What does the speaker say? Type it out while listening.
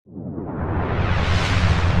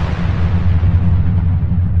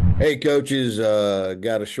Hey coaches,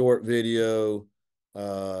 got a short video.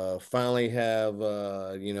 Finally have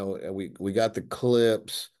we got the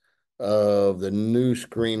clips of the new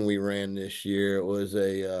screen we ran this year. It was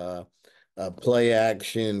a play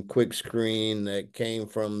action quick screen that came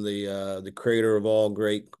from the creator of all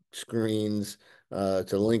great screens.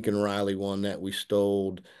 It's a Lincoln Riley one that we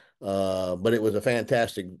stole, but it was a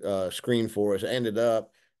fantastic screen for us. It ended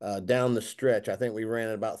up down the stretch. I think we ran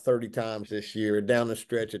it about 30 times this year. Down the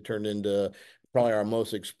stretch, it turned into probably our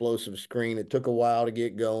most explosive screen. It took a while to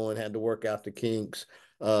get going, had to work out the kinks.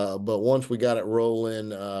 But once we got it rolling,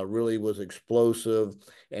 really was explosive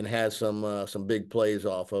and had some big plays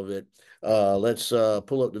off of it. Let's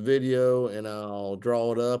pull up the video and I'll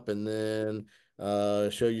draw it up and then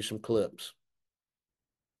show you some clips.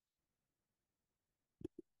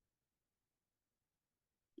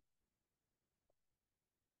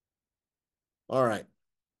 All right.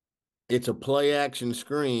 It's a play action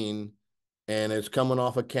screen and it's coming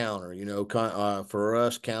off a counter. For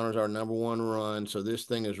us, counters our number one run. So this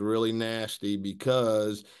thing is really nasty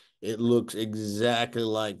because it looks exactly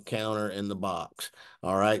like counter in the box.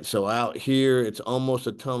 All right. So out here, it's almost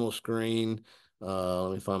a tunnel screen.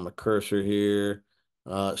 Let me find my cursor here.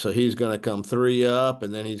 So he's going to come three up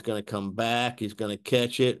and then he's going to come back. He's going to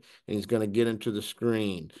catch it and he's going to get into the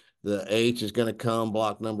screen. The H is going to come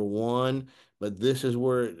block number one. But this is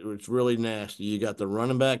where it's really nasty. You got the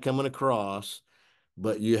running back coming across,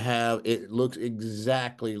 but you have it looks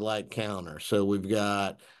exactly like counter. So we've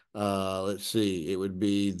got let's see, it would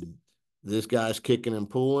be this guy's kicking and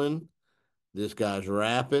pulling, this guy's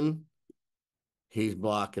wrapping, he's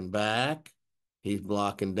blocking back, he's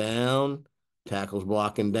blocking down, tackle's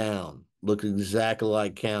blocking down. Looks exactly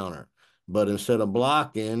like counter. But instead of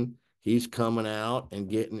blocking, he's coming out and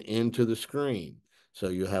getting into the screen. So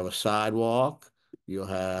you have a sidewalk, you'll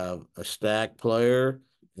have a stack player,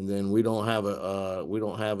 and then we don't have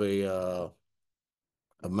a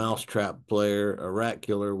mousetrap player, a rat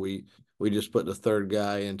killer. We just put the third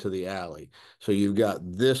guy into the alley. So you've got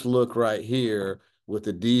this look right here with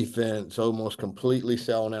the defense almost completely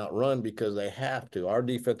selling out run because they have to. Our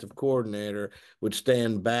defensive coordinator would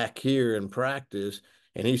stand back here in practice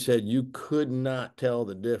and he said you could not tell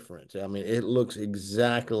the difference. I mean, it looks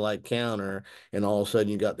exactly like counter, and all of a sudden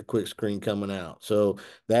you got the quick screen coming out. So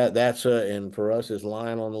and for us it's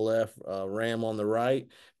line on the left, ram on the right,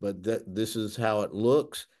 but this is how it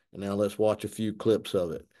looks. And now let's watch a few clips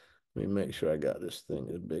of it. Let me make sure I got this thing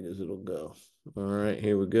as big as it'll go. All right,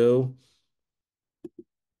 here we go.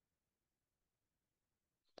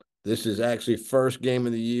 This is actually first game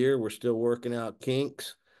of the year. We're still working out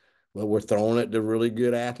kinks, but we're throwing it to really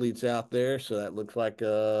good athletes out there. So that looks like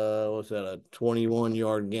what's that, a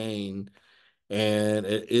 21-yard gain. And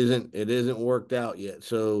it isn't worked out yet.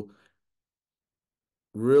 So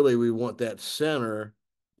really we want that center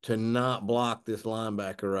to not block this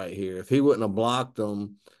linebacker right here. If he wouldn't have blocked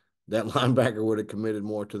them, that linebacker would have committed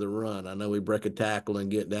more to the run. I know we break a tackle and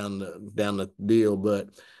get down the deal, but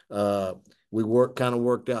uh, we worked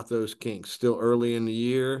out those kinks. Still early in the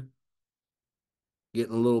year,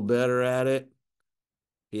 getting a little better at it.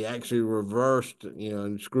 He actually reversed,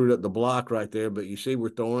 and screwed up the block right there. But you see, we're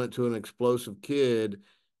throwing it to an explosive kid,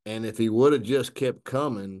 and if he would have just kept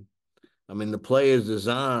coming, I mean, the play is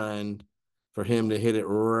designed for him to hit it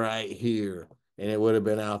right here, and it would have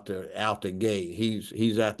been out the gate.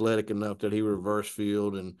 He's athletic enough that he reverse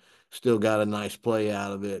field and still got a nice play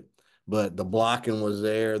out of it. But the blocking was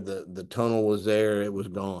there, the tunnel was there, it was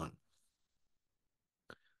gone.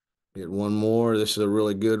 Get one more. This is a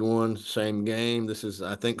really good one. Same game. This is,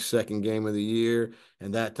 I think, second game of the year.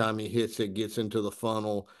 And that time he hits it, gets into the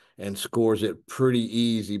funnel, and scores it pretty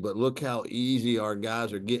easy. But look how easy our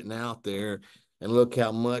guys are getting out there. And look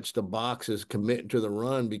how much the box is committing to the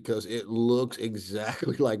run because it looks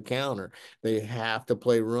exactly like counter. They have to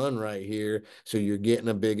play run right here. So you're getting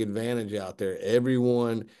a big advantage out there.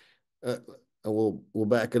 Everyone uh, we'll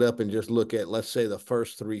back it up and just look at, let's say, the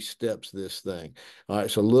first three steps of this thing. All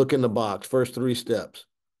right, so look in the box, first three steps.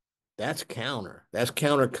 That's counter. That's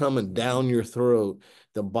counter coming down your throat.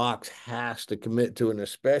 The box has to commit to it, and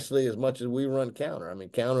especially as much as we run counter. I mean,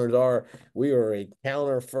 we are a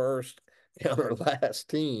counter first, counter last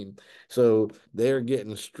team. So they're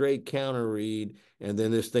getting straight counter read, and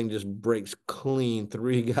then this thing just breaks clean.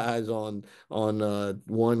 Three guys on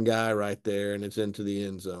one guy right there, and it's into the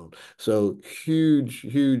end zone. So huge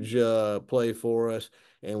play for us,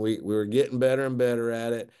 and we're getting better and better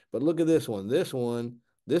at it. But look at this one.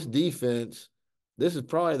 This defense, this is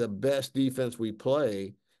probably the best defense we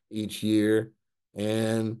play each year,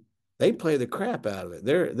 and they play the crap out of it.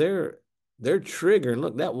 They're triggering.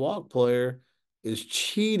 Look, that walk player, is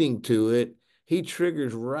cheating to it. He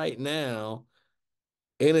triggers right now,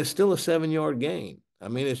 and it's still a 7 yard gain. I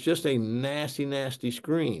mean, it's just a nasty, nasty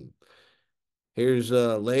screen. Here's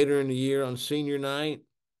later in the year on senior night.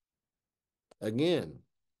 Again,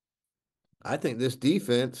 I think this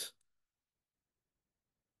defense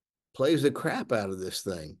plays the crap out of this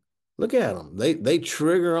thing. Look at them. They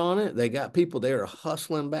trigger on it. They got people there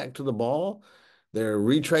hustling back to the ball. They're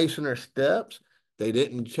retracing their steps. They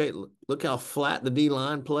didn't look how flat the D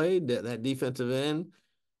line played. That defensive end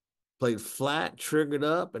played flat, triggered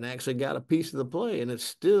up, and actually got a piece of the play. And it's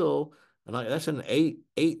still, and that's an eight.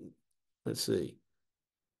 Let's see.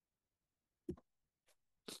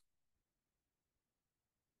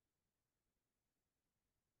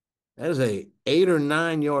 That is a 8 or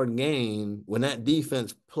 9 yard gain when that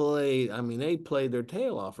defense played. I mean, they played their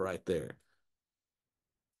tail off right there.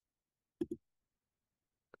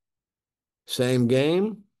 Same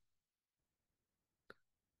game,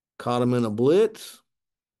 caught them in a blitz.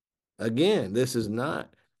 Again, this is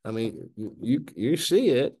not. I mean, you see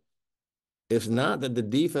it. It's not that the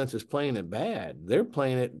defense is playing it bad. They're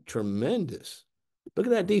playing it tremendous. Look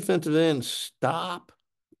at that defensive end. Stop,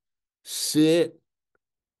 sit,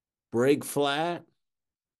 break flat,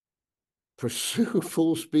 pursue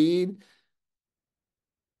full speed.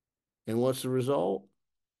 And what's the result?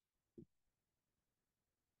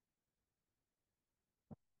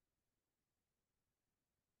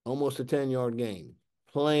 Almost a 10 yard gain.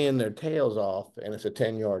 Playing their tails off, and it's a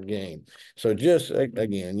 10 yard gain. So just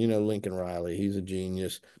again, Lincoln Riley, he's a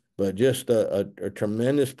genius, but just a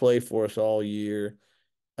tremendous play for us all year.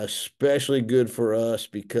 Especially good for us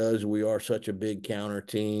because we are such a big counter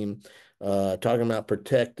team. Talking about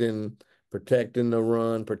protecting the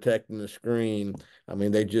run, protecting the screen. I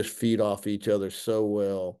mean, they just feed off each other so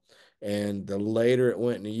well. And the later it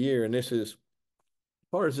went in the year, and this is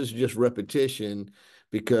part of this is just repetition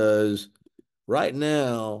because right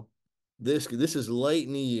now this is late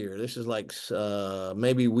in the year. This is like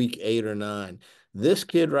maybe week 8 or 9. This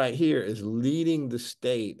kid right here is leading the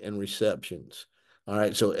state in receptions. All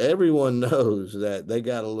right, so everyone knows that they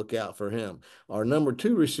got to look out for him. Our number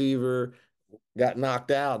 2 receiver got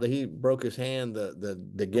knocked out. That he broke his hand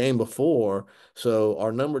the game before. So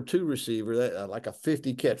our number 2 receiver, that like a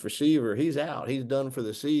 50 catch receiver, he's out. He's done for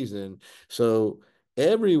the season. So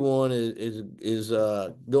everyone is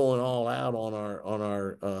going all out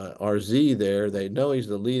on our Z there. They know he's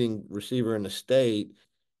the leading receiver in the state,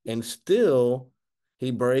 and still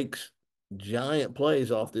he breaks giant plays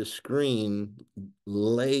off this screen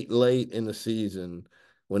late in the season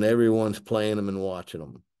when everyone's playing them and watching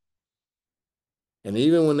them. And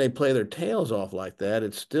even when they play their tails off like that,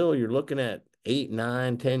 it's still you're looking at 8,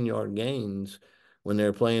 9, 10 yard gains when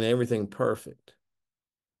they're playing everything perfect.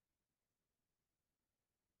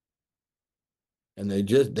 And they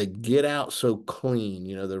get out so clean.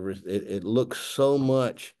 It looks so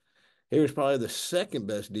much. Here's probably the second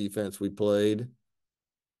best defense we played.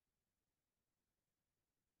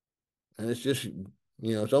 And it's just,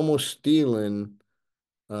 it's almost stealing.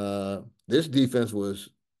 This defense was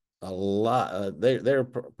a lot. They're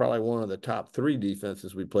probably one of the top 3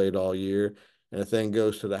 defenses we played all year. And the thing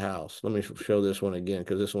goes to the house. Let me show this one again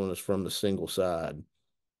because this one is from the single side.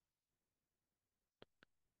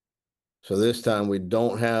 So this time we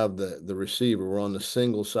don't have the receiver. We're on the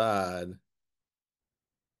single side,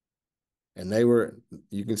 and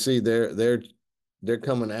you can see they're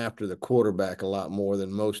coming after the quarterback a lot more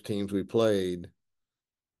than most teams we played,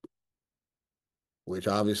 which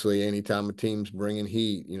obviously anytime a team's bringing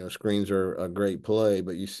heat, screens are a great play,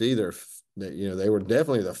 but you see they were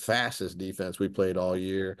definitely the fastest defense we played all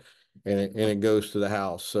year, and it goes to the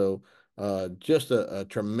house. So just a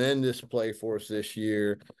tremendous play for us this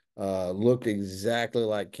year. Looked exactly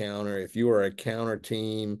like counter. If you are a counter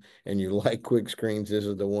team and you like quick screens, this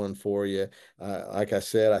is the one for you. Like I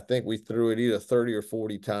said, I think we threw it either 30 or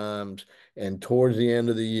 40 times. And towards the end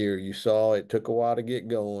of the year, you saw it took a while to get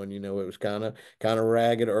going. It was kind of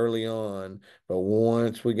ragged early on, but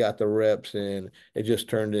once we got the reps in, it just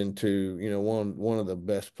turned into one of the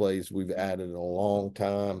best plays we've added in a long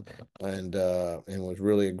time, and was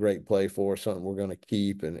really a great play for us, something we're going to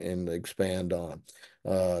keep and expand on.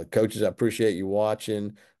 Coaches, I appreciate you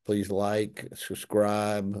watching. Please like,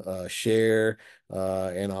 subscribe, share,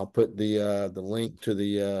 and I'll put the link to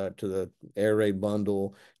the air raid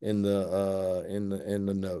bundle in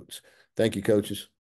the notes. Thank you, coaches.